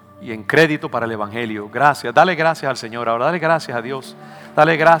y en crédito para el Evangelio. Gracias. Dale gracias al Señor. Ahora dale gracias a Dios.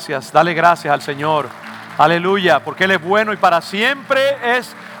 Dale gracias al Señor. Aleluya. Porque Él es bueno y para siempre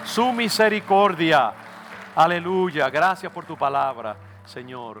es su misericordia. Aleluya. Gracias por tu palabra,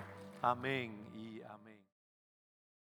 Señor. Amén.